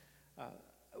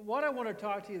What I want to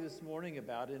talk to you this morning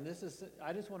about,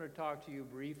 I just want to talk to you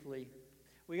briefly.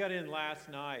 We got in last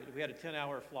night. We had a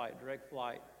 10-hour flight, direct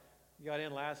flight. We got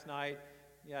in last night,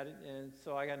 and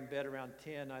so I got in bed around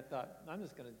 10. I thought, I'm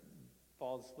just going to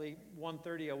fall asleep.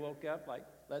 1:30, I woke up like,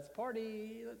 let's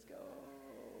party, let's go.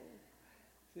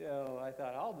 So I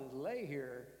thought, I'll just lay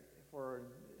here for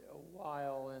a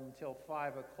while until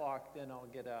 5 o'clock, then I'll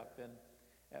get up. And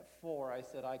at 4, I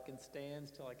said, I can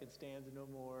stand till I can stand no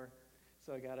more.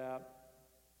 So I got up,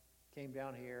 came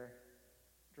down here,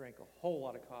 drank a whole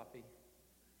lot of coffee.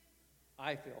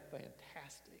 I feel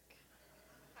fantastic.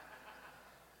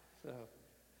 So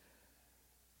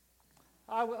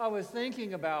I was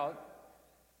thinking about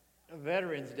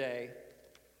Veterans Day.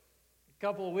 A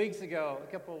couple of weeks ago,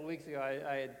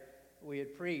 we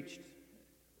had preached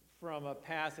from a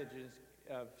passage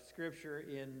of Scripture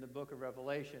in the book of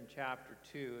Revelation, chapter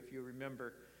 2, if you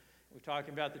remember. We're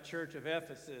talking about the church of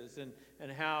Ephesus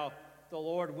and how the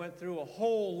Lord went through a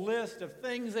whole list of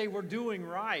things they were doing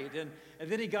right. And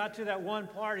then he got to that one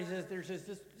part. He says, there's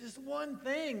just one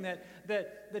thing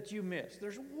that you missed.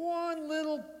 There's one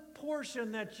little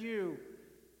portion that you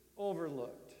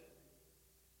overlooked,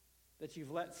 that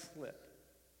you've let slip.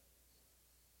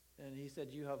 And he said,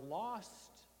 you have lost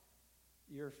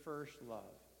your first love.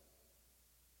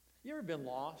 You ever been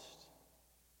lost?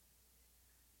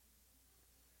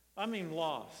 I mean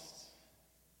lost.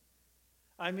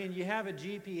 I mean, you have a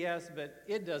GPS, but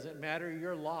it doesn't matter.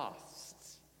 You're lost.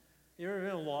 You ever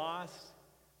been lost?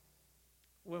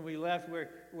 When we left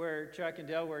where Chuck and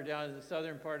Dale were down in the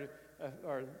southern part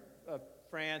of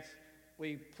France,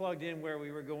 we plugged in where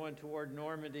we were going toward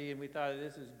Normandy, and we thought,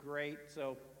 this is great.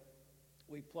 So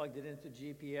we plugged it into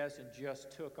GPS and just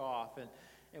took off.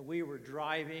 And we were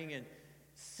driving and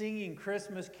singing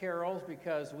Christmas carols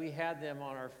because we had them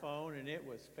on our phone, and it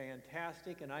was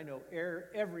fantastic. And I know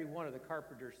every one of the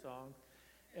Carpenter songs.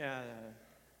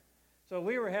 So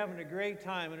we were having a great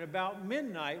time. And about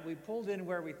midnight, we pulled in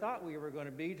where we thought we were going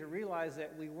to be to realize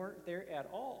that we weren't there at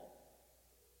all.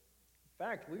 In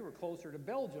fact, we were closer to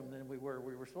Belgium than we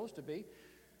were supposed to be.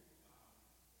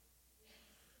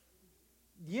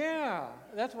 Yeah,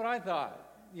 that's what I thought.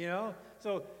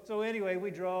 So anyway,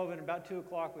 we drove, and about 2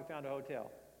 o'clock, we found a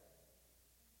hotel.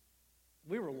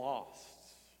 We were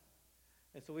lost.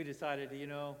 And so we decided,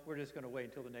 we're just going to wait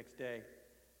until the next day.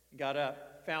 Got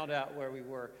up, found out where we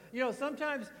were.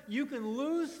 Sometimes you can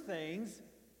lose things,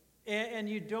 and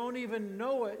you don't even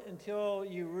know it until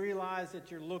you realize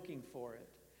that you're looking for it.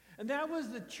 And that was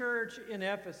the church in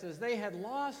Ephesus. They had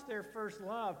lost their first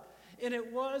love. And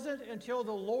it wasn't until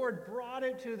the Lord brought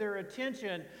it to their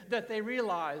attention that they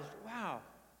realized, wow,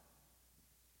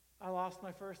 I lost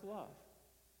my first love.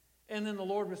 And then the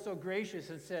Lord was so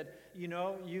gracious and said,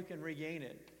 you can regain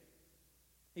it.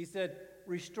 He said,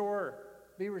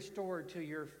 be restored to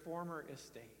your former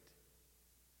estate.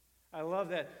 I love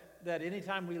that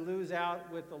anytime we lose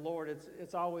out with the Lord,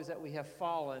 it's always that we have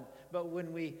fallen. But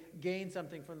when we gain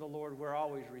something from the Lord, we're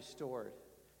always restored.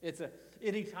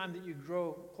 Anytime that you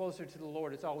grow closer to the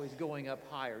Lord, it's always going up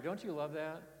higher. Don't you love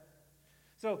that?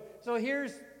 So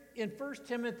here's in 1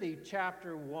 Timothy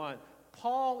chapter 1,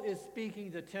 Paul is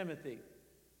speaking to Timothy.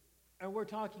 And we're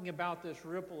talking about this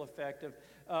ripple effect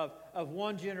of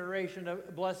one generation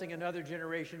blessing another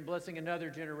generation, blessing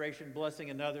another generation, blessing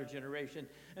another generation.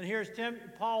 And here's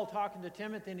Paul talking to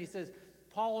Timothy, and he says,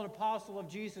 Paul, an apostle of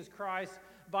Jesus Christ,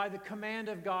 by the command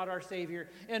of God our Savior,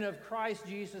 and of Christ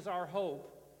Jesus our hope,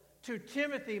 to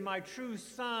Timothy, my true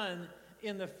son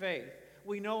in the faith.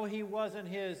 We know he wasn't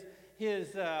his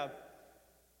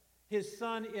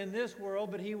son in this world,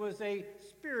 but he was a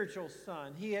spiritual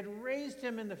son. He had raised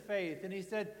him in the faith, and he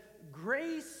said,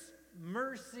 grace,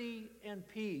 mercy, and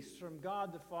peace from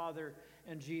God the Father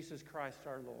and Jesus Christ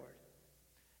our Lord.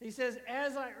 He says,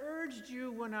 as I urged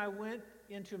you when I went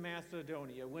into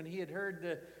Macedonia, when he had heard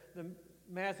the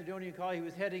Macedonian call, he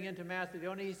was heading into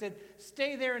Macedonia. He said,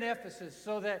 stay there in Ephesus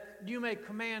so that you may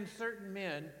command certain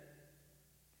men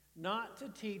not to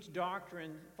teach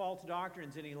false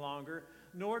doctrines any longer,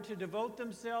 nor to devote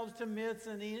themselves to myths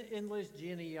and endless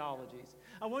genealogies.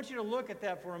 I want you to look at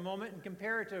that for a moment and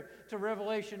compare it to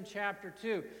Revelation chapter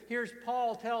 2. Here's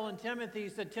Paul telling Timothy, he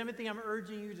said, Timothy, I'm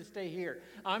urging you to stay here.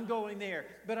 I'm going there,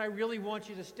 but I really want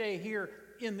you to stay here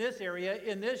in this area,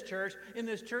 in this church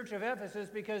of Ephesus,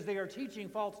 because they are teaching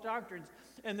false doctrines,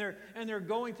 and they're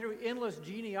going through endless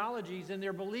genealogies, and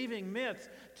they're believing myths.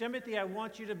 Timothy, I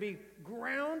want you to be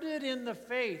grounded in the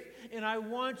faith, and I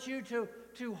want you to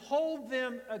hold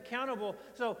them accountable.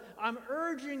 So I'm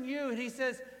urging you, and he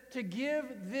says, to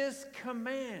give this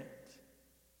command,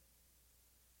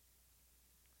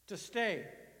 to stay.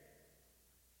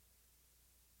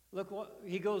 Look what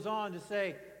he goes on to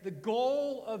say. The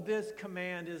goal of this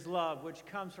command is love, which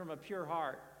comes from a pure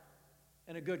heart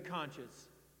and a good conscience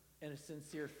and a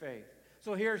sincere faith.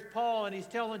 So here's Paul, and he's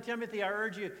telling Timothy, I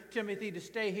urge you, Timothy, to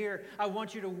stay here. I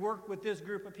want you to work with this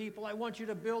group of people. I want you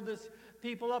to build this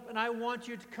people up, and I want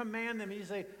you to command them. And you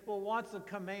say, well, what's a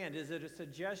command? Is it a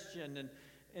suggestion?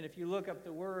 And if you look up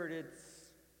the word, it's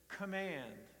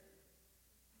command.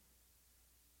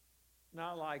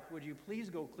 Not like, would you please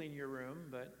go clean your room,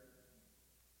 but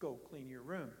go clean your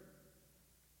room.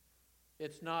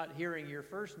 It's not hearing your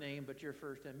first name, but your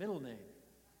first and middle name.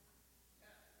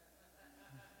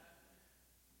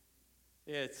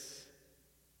 It's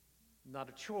not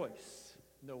a choice,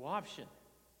 no option.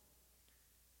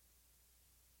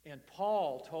 And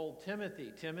Paul told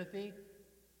Timothy, Timothy,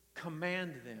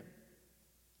 command them.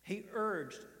 He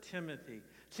urged Timothy.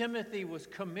 Timothy was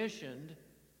commissioned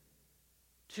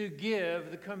to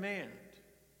give the command.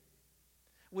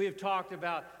 We have talked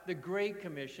about the Great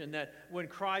Commission, that when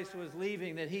Christ was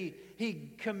leaving, that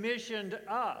he commissioned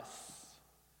us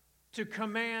to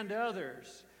command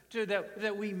others,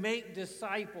 that we make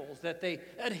disciples, that they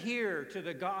adhere to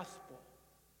the gospel.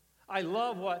 I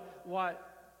love what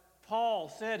Paul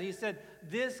said. He said,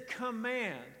 this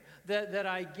command that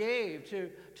I gave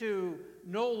to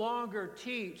no longer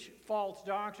teach false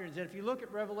doctrines. And if you look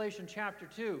at Revelation chapter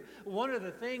 2, one of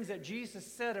the things that Jesus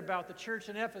said about the church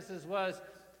in Ephesus was,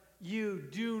 you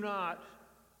do not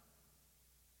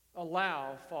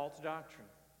allow false doctrine.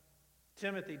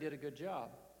 Timothy did a good job.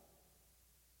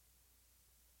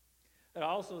 It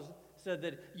also said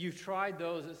that you tried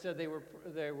those that said they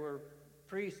were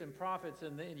priests and prophets,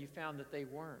 and you found that they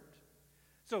weren't.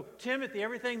 So Timothy,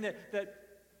 everything that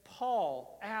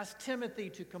Paul asked Timothy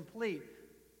to complete,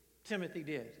 Timothy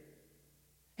did.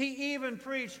 He even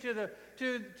preached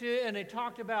and he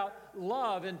talked about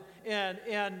love,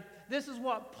 and this is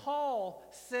what Paul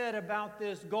said about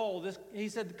this goal. He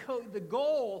said the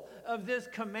goal of this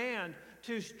command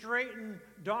to straighten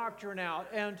doctrine out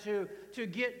and to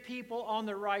get people on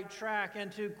the right track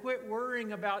and to quit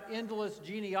worrying about endless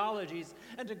genealogies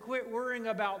and to quit worrying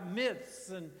about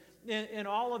myths and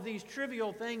all of these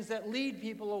trivial things that lead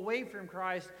people away from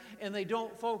Christ and they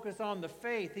don't focus on the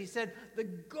faith. He said the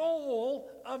goal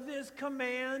of this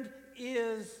command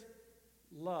is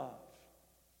love.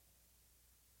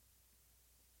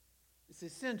 It's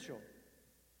essential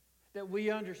that we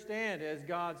understand as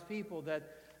God's people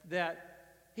that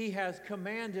He has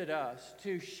commanded us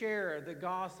to share the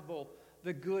gospel,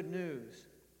 the good news.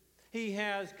 He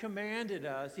has commanded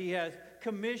us, He has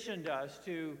commissioned us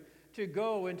to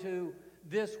go into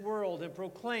this world and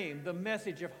proclaim the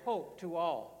message of hope to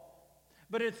all.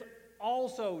 But it's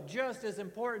also just as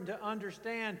important to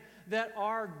understand that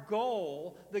our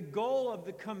goal, the goal of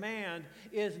the command,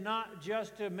 is not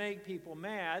just to make people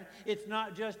mad. It's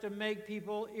not just to make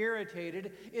people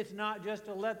irritated. It's not just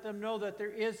to let them know that there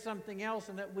is something else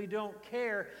and that we don't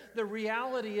care. The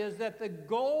reality is that the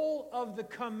goal of the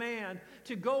command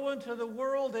to go into the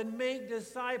world and make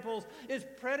disciples is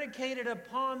predicated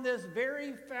upon this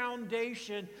very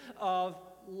foundation of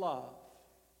love.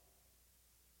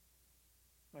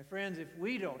 My friends, if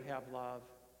we don't have love,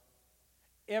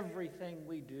 everything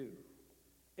we do,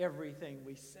 everything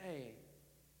we say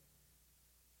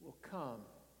will come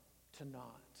to naught.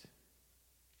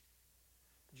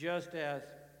 Just as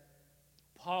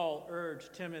Paul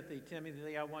urged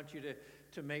Timothy, I want you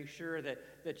to make sure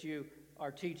that you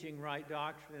are teaching right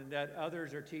doctrine, that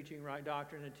others are teaching right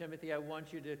doctrine. And Timothy, I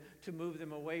want you to move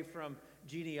them away from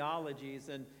genealogies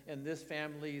and this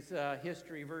family's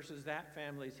history versus that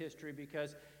family's history,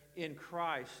 because in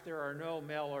Christ there are no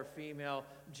male or female,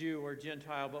 Jew or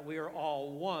Gentile, but we are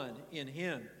all one in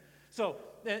Him. So,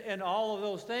 and all of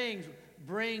those things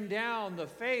bring down the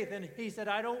faith. And he said,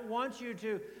 I don't want you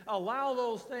to allow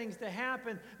those things to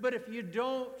happen, but if you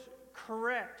don't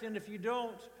correct and if you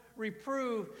don't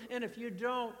reprove and if you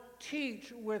don't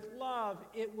teach with love,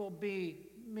 it will be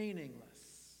meaningless.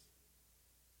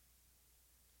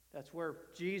 That's where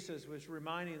Jesus was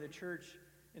reminding the church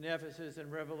in Ephesus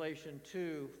in Revelation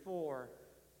 2:4.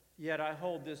 Yet I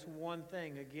hold this one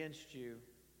thing against you,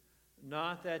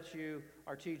 not that you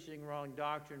are teaching wrong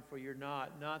doctrine, for you're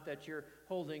not that you're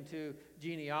holding to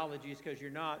genealogies, because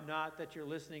you're not that you're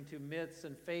listening to myths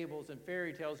and fables and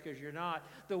fairy tales, because you're not.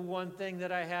 The one thing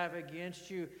that I have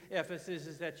against you, Ephesus,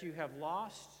 is that you have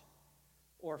lost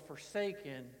or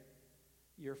forsaken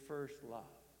your first love.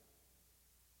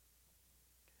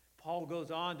 Paul goes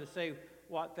on to say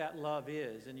what that love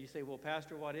is. And you say, well,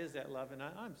 Pastor, what is that love? And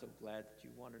I'm so glad that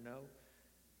you want to know,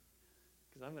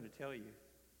 because I'm going to tell you.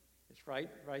 It's right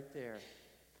there.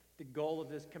 The goal of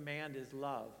this command is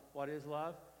love. What is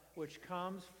love? which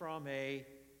comes from a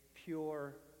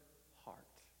pure heart.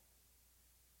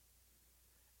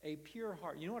 A pure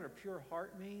heart. You know what a pure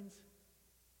heart means?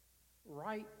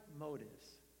 Right motives.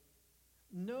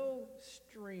 No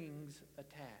strings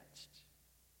attached.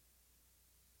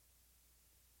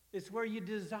 It's where you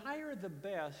desire the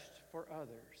best for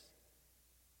others.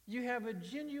 You have a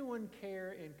genuine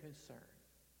care and concern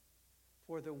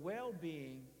for the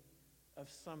well-being of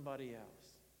somebody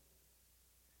else.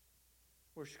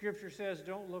 Where Scripture says,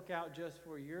 don't look out just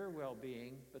for your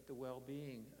well-being, but the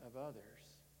well-being of others.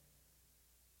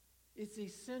 It's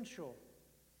essential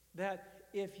that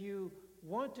if you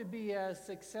want to be as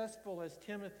successful as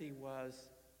Timothy was,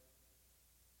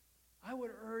 I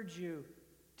would urge you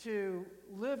to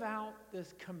live out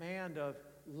this command of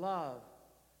love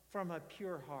from a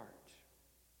pure heart.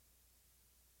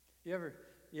 You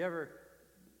ever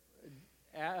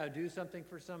do something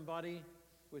for somebody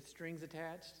with strings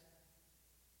attached?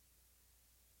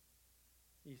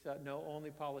 You thought, no,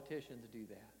 only politicians do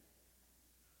that.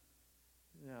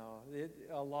 No,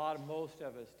 most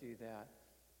of us do that.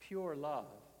 Pure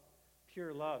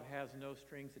love has no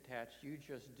strings attached. You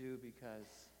just do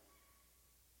because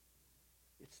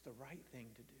it's the right thing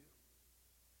to do.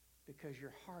 Because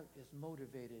your heart is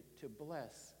motivated to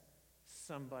bless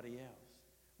somebody else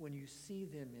when you see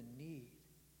them in need.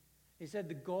 He said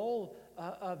the goal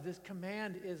of this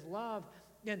command is love,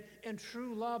 and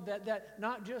true love, that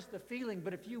not just the feeling,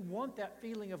 but if you want that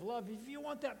feeling of love, if you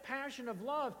want that passion of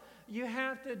love, you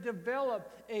have to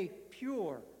develop a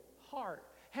pure heart.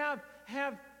 Have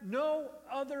no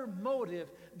other motive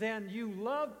than you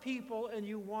love people and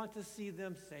you want to see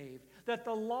them saved. That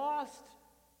the lost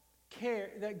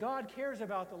that God cares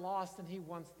about the lost and He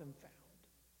wants them found.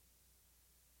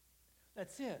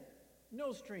 That's it.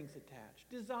 No strings attached.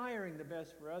 Desiring the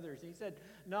best for others. He said,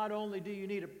 not only do you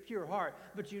need a pure heart,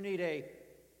 but you need a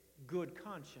good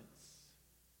conscience.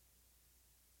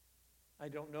 I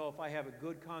don't know if I have a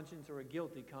good conscience or a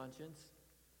guilty conscience.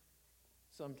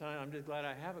 Sometimes I'm just glad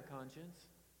I have a conscience.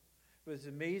 But the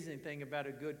amazing thing about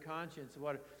a good conscience,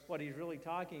 what he's really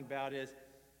talking about is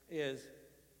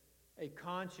a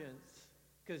conscience,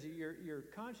 because your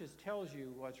conscience tells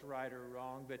you what's right or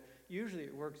wrong, but usually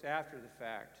it works after the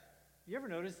fact. You ever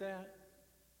notice that?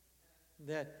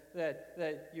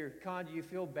 That you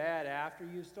feel bad after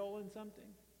you've stolen something?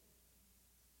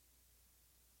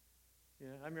 Yeah,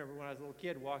 I remember when I was a little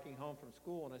kid walking home from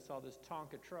school and I saw this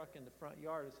Tonka truck in the front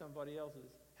yard of somebody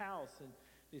else's house and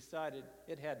decided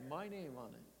it had my name on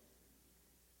it.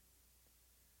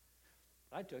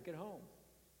 I took it home.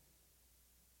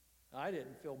 I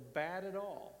didn't feel bad at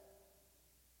all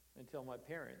until my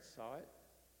parents saw it.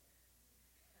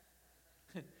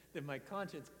 Then my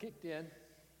conscience kicked in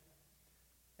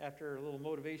after a little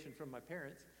motivation from my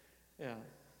parents. Yeah.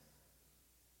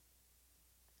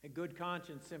 A good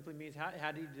conscience simply means,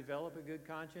 how do you develop a good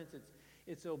conscience?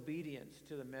 It's obedience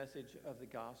to the message of the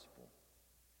gospel.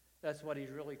 That's what he's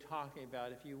really talking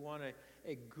about. If you want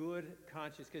a good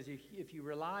conscience, because if you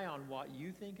rely on what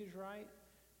you think is right,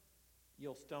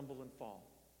 you'll stumble and fall.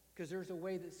 Because there's a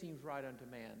way that seems right unto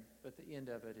man, but the end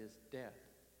of it is death.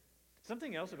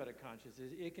 Something else about a conscience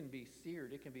is it can be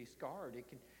seared, it can be scarred,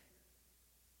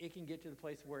 it can get to the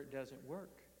place where it doesn't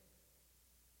work.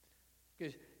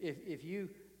 Because if you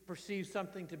perceive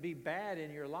something to be bad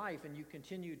in your life and you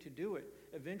continue to do it,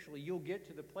 eventually you'll get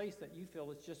to the place that you feel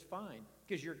it's just fine,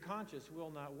 because your conscience will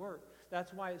not work.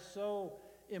 That's why it's so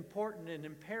important and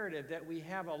imperative that we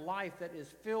have a life that is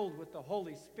filled with the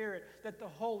Holy Spirit, that the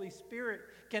Holy Spirit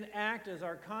can act as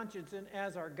our conscience and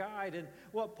as our guide. And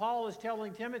what Paul is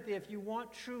telling Timothy, if you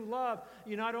want true love,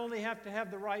 you not only have to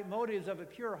have the right motives of a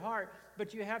pure heart,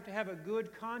 but you have to have a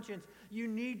good conscience. You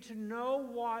need to know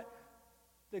what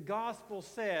the gospel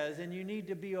says, and you need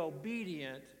to be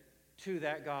obedient to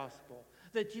that gospel.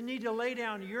 That you need to lay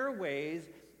down your ways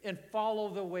and follow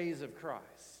the ways of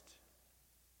Christ.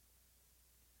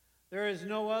 There is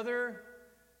no other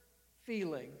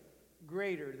feeling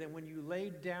greater than when you lay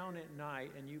down at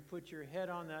night and you put your head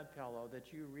on that pillow,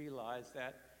 that you realize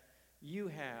that you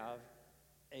have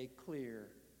a clear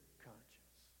conscience.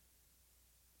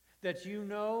 That you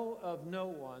know of no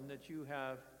one that you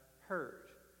have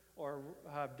hurt or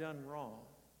have done wrong.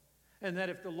 And that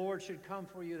if the Lord should come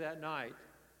for you that night,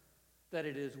 that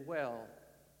it is well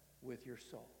with your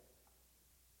soul.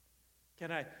 Can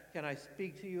I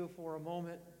speak to you for a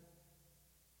moment?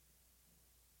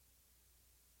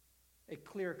 A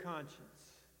clear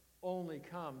conscience only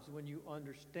comes when you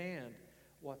understand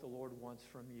what the Lord wants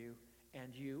from you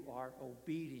and you are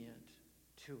obedient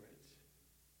to it.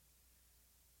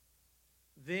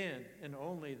 Then, and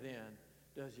only then,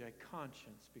 does your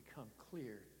conscience become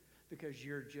clear because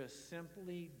you're just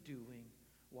simply doing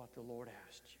what the Lord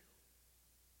asked you.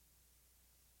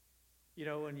 You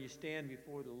know, when you stand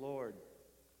before the Lord,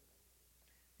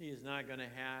 He is not going to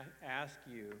ask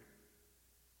you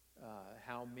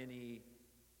how many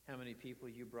people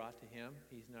you brought to Him.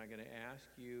 He's not going to ask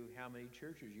you how many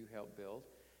churches you helped build.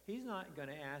 He's not going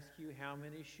to ask you how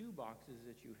many shoe boxes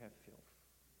that you have filled.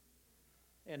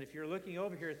 And if you're looking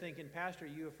over here thinking, Pastor,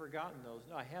 you have forgotten those.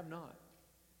 No, I have not.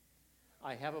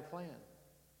 I have a plan.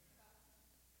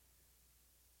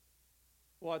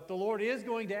 What the Lord is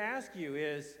going to ask you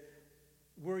is,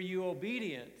 were you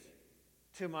obedient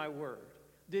to my word?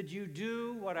 Did you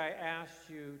do what I asked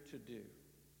you to do?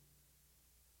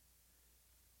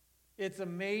 It's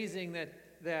amazing that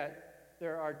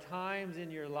there are times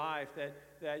in your life that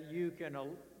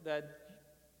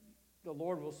the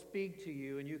Lord will speak to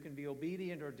you and you can be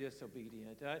obedient or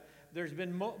disobedient. There's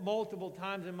been multiple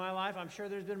times in my life. I'm sure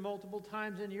there's been multiple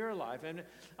times in your life. And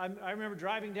I remember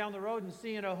driving down the road and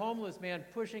seeing a homeless man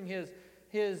pushing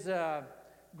his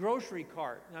grocery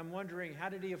cart. And I'm wondering, how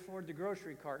did he afford the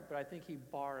grocery cart? But I think he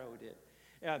borrowed it.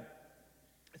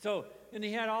 And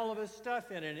he had all of his stuff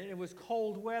in it, and it was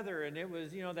cold weather, and it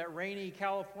was, that rainy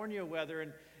California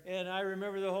weather. And I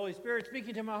remember the Holy Spirit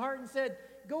speaking to my heart and said,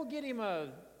 go get him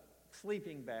a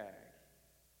sleeping bag.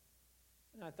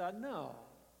 And I thought, no,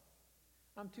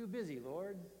 I'm too busy,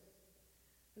 Lord.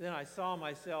 And then I saw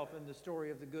myself in the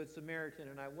story of the Good Samaritan,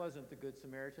 and I wasn't the Good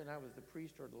Samaritan. I was the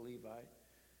priest or the Levite.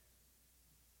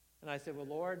 And I said, well,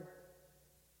 Lord,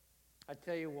 I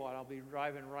tell you what, I'll be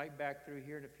driving right back through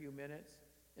here in a few minutes,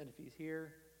 and if He's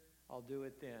here, I'll do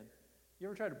it then. You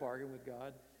ever try to bargain with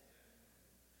God?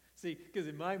 See, because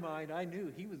in my mind, I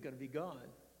knew He was going to be gone.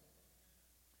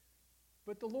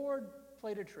 But the Lord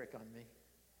played a trick on me.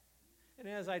 And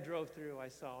as I drove through, I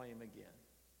saw Him again.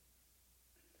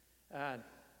 And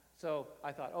so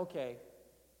I thought, okay,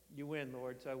 you win,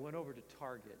 Lord. So I went over to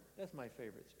Target. That's my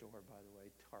favorite store, by the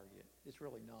way, Target. It's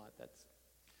really not. But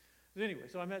anyway,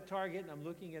 so I'm at Target, and I'm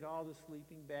looking at all the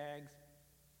sleeping bags.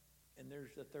 And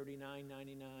there's the $39.99,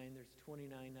 there's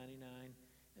 $29.99,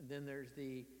 and then there's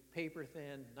the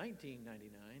paper-thin $19.99.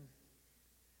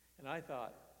 And I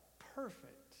thought,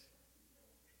 perfect.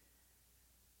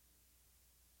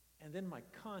 And then my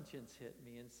conscience hit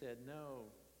me and said, no,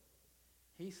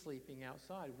 he's sleeping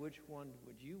outside. Which one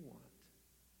would you want?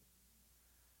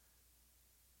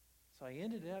 So I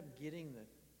ended up getting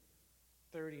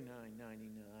the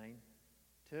 $39.99,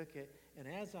 took it, and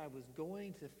as I was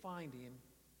going to find him,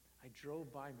 I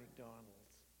drove by McDonald's.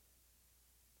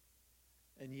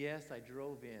 And yes, I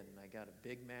drove in and I got a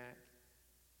Big Mac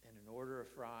and an order of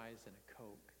fries and a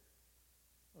Coke.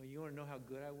 Oh, you want to know how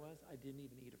good I was? I didn't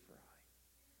even eat a fry.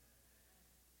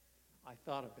 I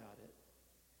thought about it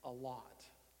a lot,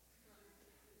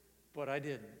 but I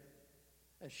didn't.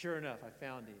 And sure enough, I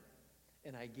found him.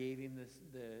 And I gave him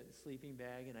the sleeping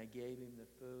bag, and I gave him the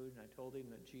food, and I told him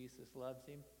that Jesus loves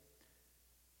him.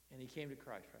 And he came to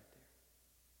Christ right there.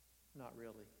 Not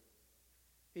really.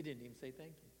 He didn't even say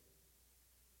thank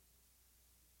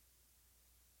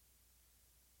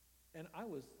you. And I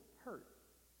was hurt.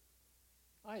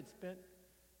 I had spent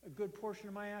a good portion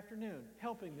of my afternoon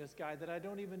helping this guy that I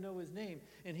don't even know his name,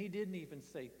 and he didn't even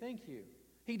say thank you.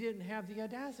 He didn't have the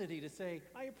audacity to say,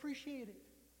 I appreciate it.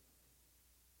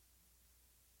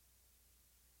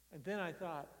 And then I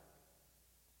thought,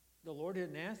 the Lord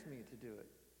didn't ask me to do it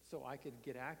so I could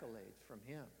get accolades from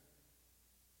Him.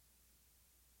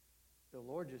 The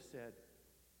Lord just said,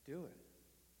 do it.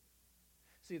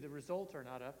 See, the results are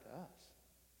not up to us.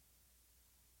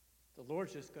 The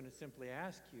Lord's just going to simply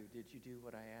ask you, did you do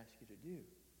what I asked you to do?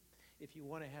 If you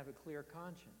want to have a clear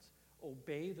conscience,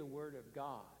 obey the Word of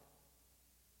God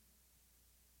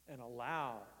and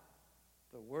allow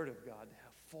the Word of God to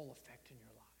have full effect in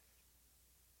your life.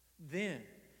 Then,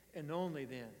 and only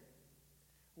then,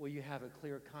 will you have a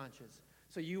clear conscience.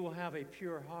 So you will have a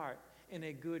pure heart and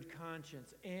a good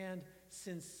conscience and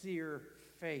sincere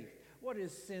faith. What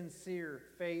is sincere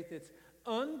faith? It's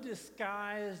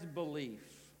undisguised belief.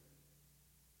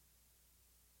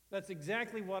 That's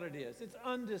exactly what it is. It's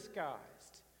undisguised.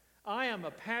 I am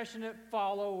a passionate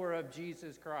follower of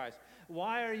Jesus Christ.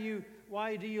 Why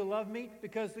do you love me?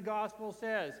 Because the gospel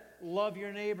says, love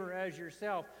your neighbor as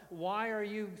yourself. Why are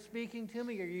you speaking to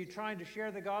me? Are you trying to share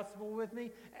the gospel with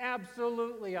me?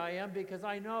 Absolutely I am, because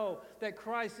I know that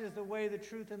Christ is the way, the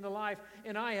truth, and the life,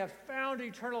 and I have found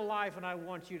eternal life, and I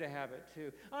want you to have it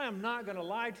too. I am not going to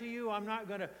lie to you. I'm not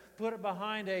going to put it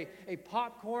behind a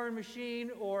popcorn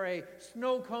machine or a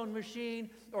snow cone machine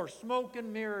or smoke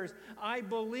and mirrors. I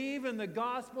believe in the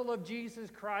gospel of Jesus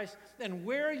Christ, and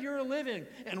where you're living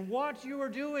and what what you are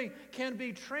doing can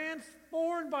be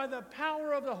transformed by the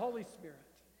power of the Holy Spirit.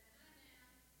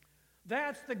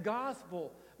 That's the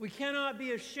gospel. We cannot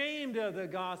be ashamed of the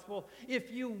gospel.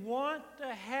 If you want to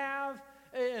have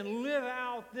and live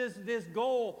out this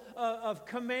goal of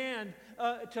command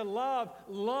to love,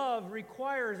 love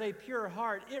requires a pure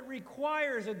heart. It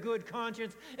requires a good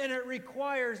conscience, and it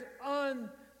requires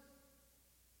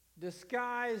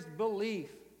undisguised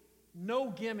belief. No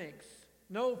gimmicks.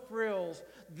 No frills.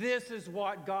 This is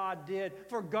what God did.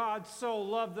 For God so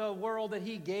loved the world that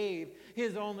He gave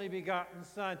His only begotten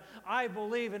Son. I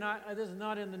believe, and this is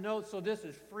not in the notes, so this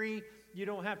is free. You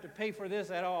don't have to pay for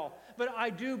this at all. But I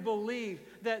do believe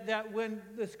that when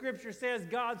the Scripture says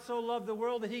God so loved the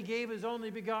world that He gave His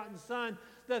only begotten Son,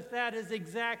 that is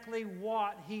exactly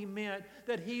what He meant.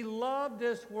 That He loved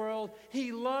this world.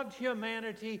 He loved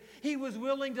humanity. He was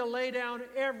willing to lay down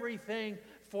everything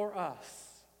for us.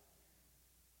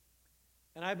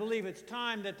 And I believe it's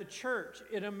time that the church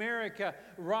in America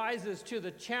rises to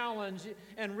the challenge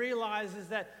and realizes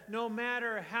that no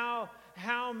matter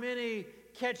how many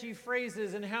catchy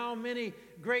phrases and how many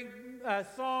great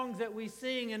songs that we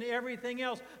sing and everything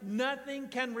else, nothing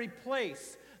can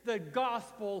replace the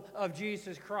gospel of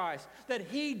Jesus Christ. That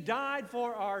He died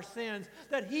for our sins,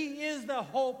 that He is the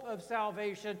hope of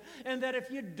salvation, and that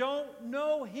if you don't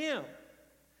know Him,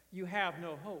 you have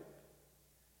no hope.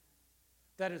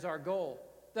 That is our goal.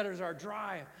 That is our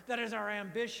drive. That is our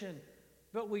ambition.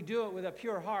 But we do it with a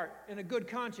pure heart and a good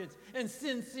conscience and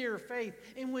sincere faith.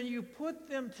 And when you put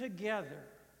them together,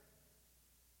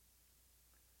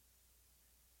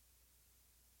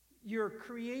 you're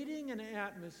creating an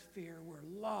atmosphere where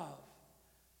love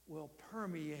will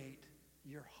permeate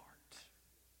your heart.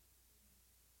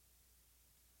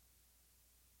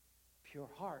 Pure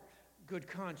heart, good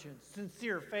conscience,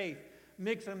 sincere faith.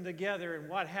 Mix them together, and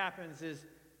what happens is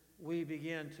we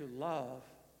begin to love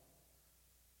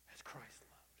as Christ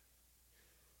loved.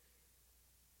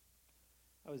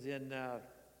 I was in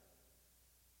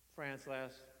France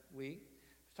last week.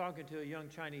 I was talking to a young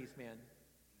Chinese man,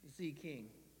 Z King.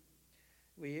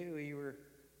 We were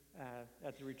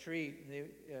at the retreat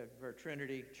for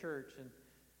Trinity Church, and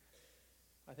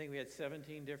I think we had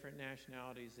 17 different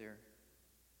nationalities there.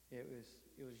 It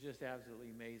was just absolutely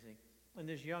amazing. And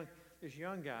this young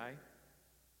guy,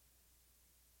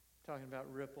 talking about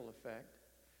ripple effect,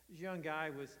 this young guy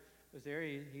was there.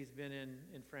 He's been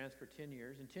in France for 10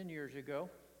 years. And 10 years ago,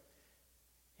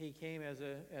 he came as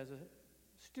a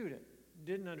student,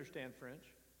 didn't understand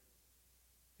French.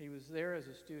 He was there as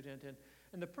a student.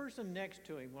 And the person next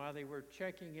to him, while they were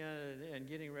checking in and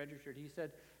getting registered, he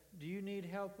said, "Do you need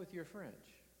help with your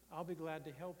French? I'll be glad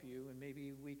to help you, and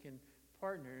maybe we can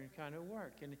partner and kind of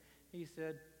work." And he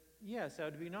said, "Yes, that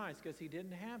would be nice," because he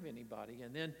didn't have anybody.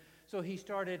 And then, so he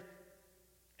started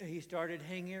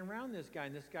hanging around this guy,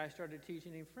 and this guy started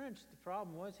teaching him French. The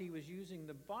problem was he was using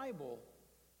the Bible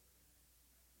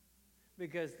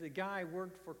because the guy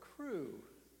worked for Cru.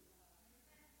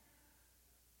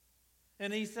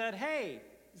 And he said, "Hey,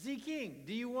 Z King,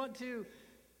 do you want to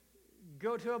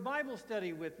go to a Bible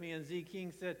study with me?" And Z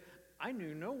King said, "I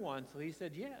knew no one." So he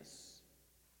said, "Yes."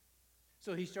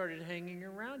 So he started hanging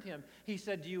around him. He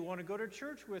said, "Do you want to go to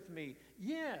church with me?"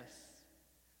 "Yes."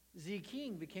 Z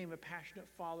King became a passionate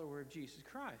follower of Jesus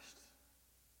Christ.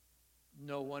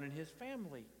 No one in his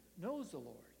family knows the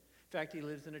Lord. In fact, he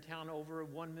lives in a town over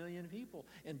 1 million people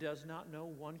and does not know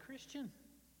one Christian.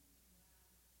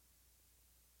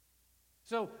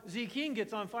 So Z King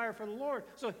gets on fire for the Lord.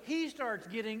 So he starts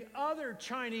getting other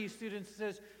Chinese students and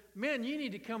says, "Man, you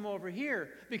need to come over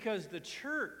here because the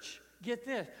church," get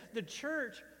this, the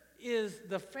church is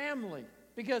the family.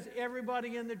 Because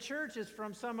everybody in the church is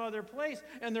from some other place,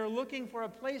 and they're looking for a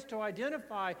place to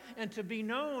identify and to be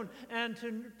known and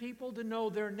to people to know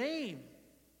their name.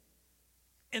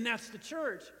 And that's the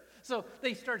church. So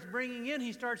he starts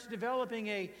developing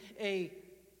a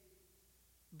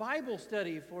Bible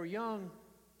study for young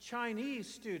Chinese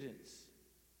students,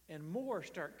 and more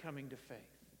start coming to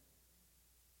faith.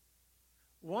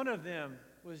 One of them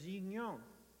was Yin Young.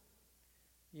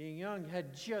 Yin Young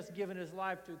had just given his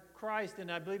life to Christ,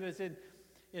 and I believe it was in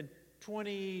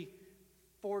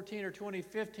 2014 or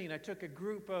 2015. I took a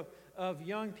group of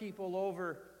young people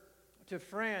over to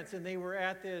France, and they were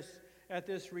at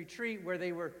this retreat where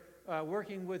they were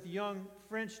working with young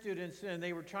French students, and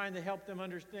they were trying to help them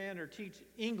understand or teach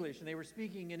English, and they were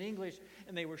speaking in English,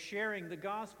 and they were sharing the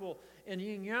gospel. And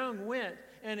Yin Young went,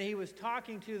 and he was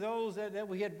talking to those that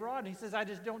we had brought, and he says, "I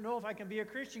just don't know if I can be a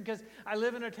Christian because I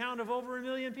live in a town of over 1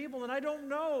 million people, and I don't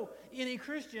know any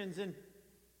Christians." And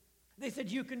they said,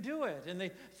 "You can do it." And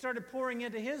they started pouring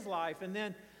into his life, and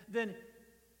then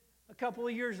A couple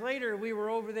of years later, we were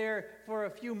over there for a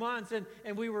few months, and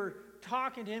we were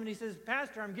talking to him, and he says,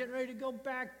 Pastor, I'm getting ready to go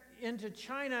back into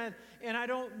China, and I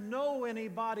don't know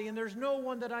anybody, and there's no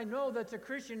one that I know that's a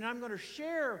Christian, and I'm going to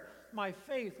share my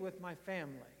faith with my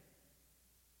family.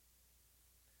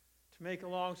 To make a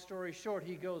long story short,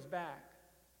 he goes back,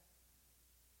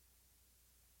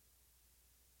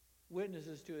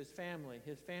 witnesses to his family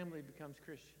becomes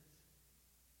Christians.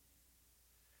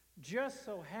 Just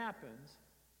so happens,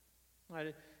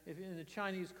 right, if in the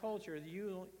Chinese culture,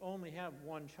 you only have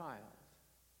one child.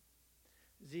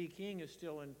 Z King is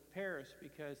still in Paris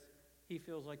because he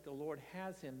feels like the Lord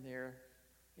has him there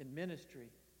in ministry.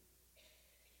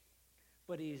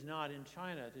 But he's not in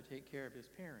China to take care of his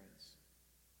parents.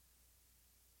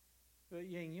 But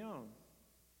Ying Yong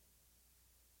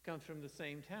comes from the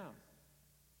same town.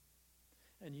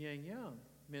 And Ying Yong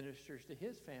ministers to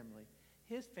his family.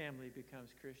 His family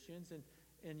becomes Christians,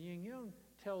 and Ying Yong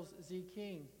tells Z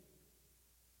King,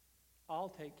 I'll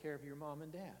take care of your mom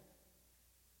and dad.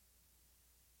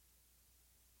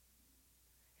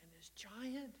 And this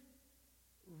giant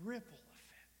ripple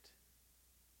effect.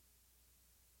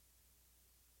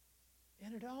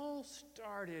 And it all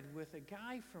started with a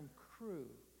guy from Crew.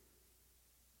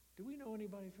 Do we know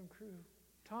anybody from Crew?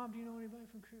 Tom, do you know anybody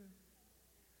from Crew?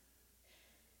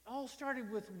 All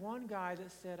started with one guy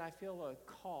that said, I feel a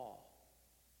call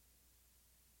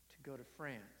to go to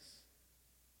France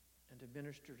and to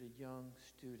minister to young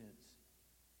students.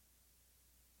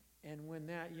 And when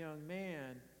that young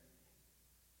man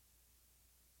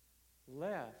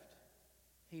left,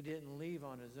 he didn't leave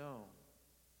on his own.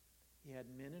 He had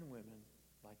men and women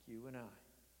like you and I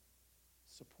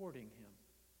supporting him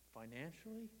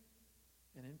financially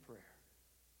and in prayer.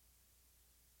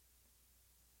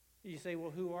 You say, well,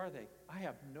 who are they? I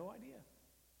have no idea.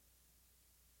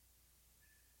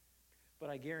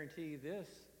 But I guarantee you this,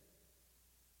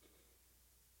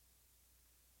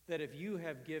 that if you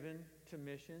have given to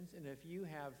missions, and if you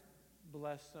have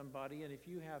blessed somebody, and if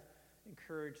you have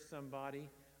encouraged somebody,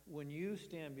 when you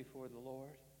stand before the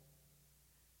Lord,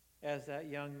 as that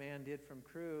young man did from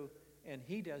Crew, and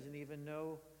he doesn't even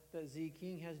know that Z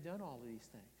King has done all of these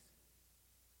things.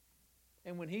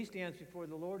 And when he stands before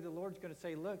the Lord's going to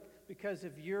say, look, because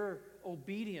of your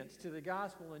obedience to the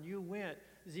gospel and you went,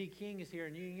 Z King is here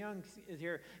and Ying Yong is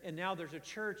here, and now there's a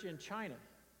church in China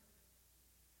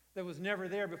that was never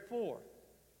there before,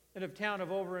 in a town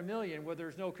of over 1 million where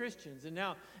there's no Christians, and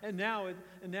now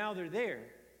they're there.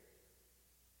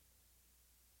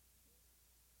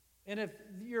 And if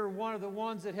you're one of the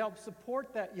ones that helped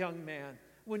support that young man,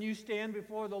 when you stand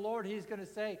before the Lord, he's going to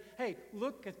say, hey,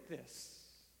 look at this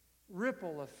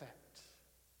ripple effect.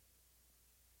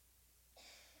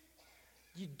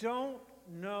 You don't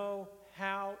know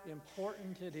how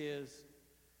important it is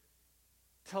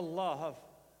to love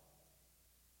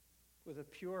with a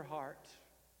pure heart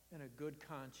and a good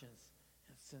conscience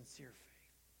and sincere faith.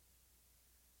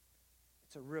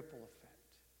 It's a ripple effect.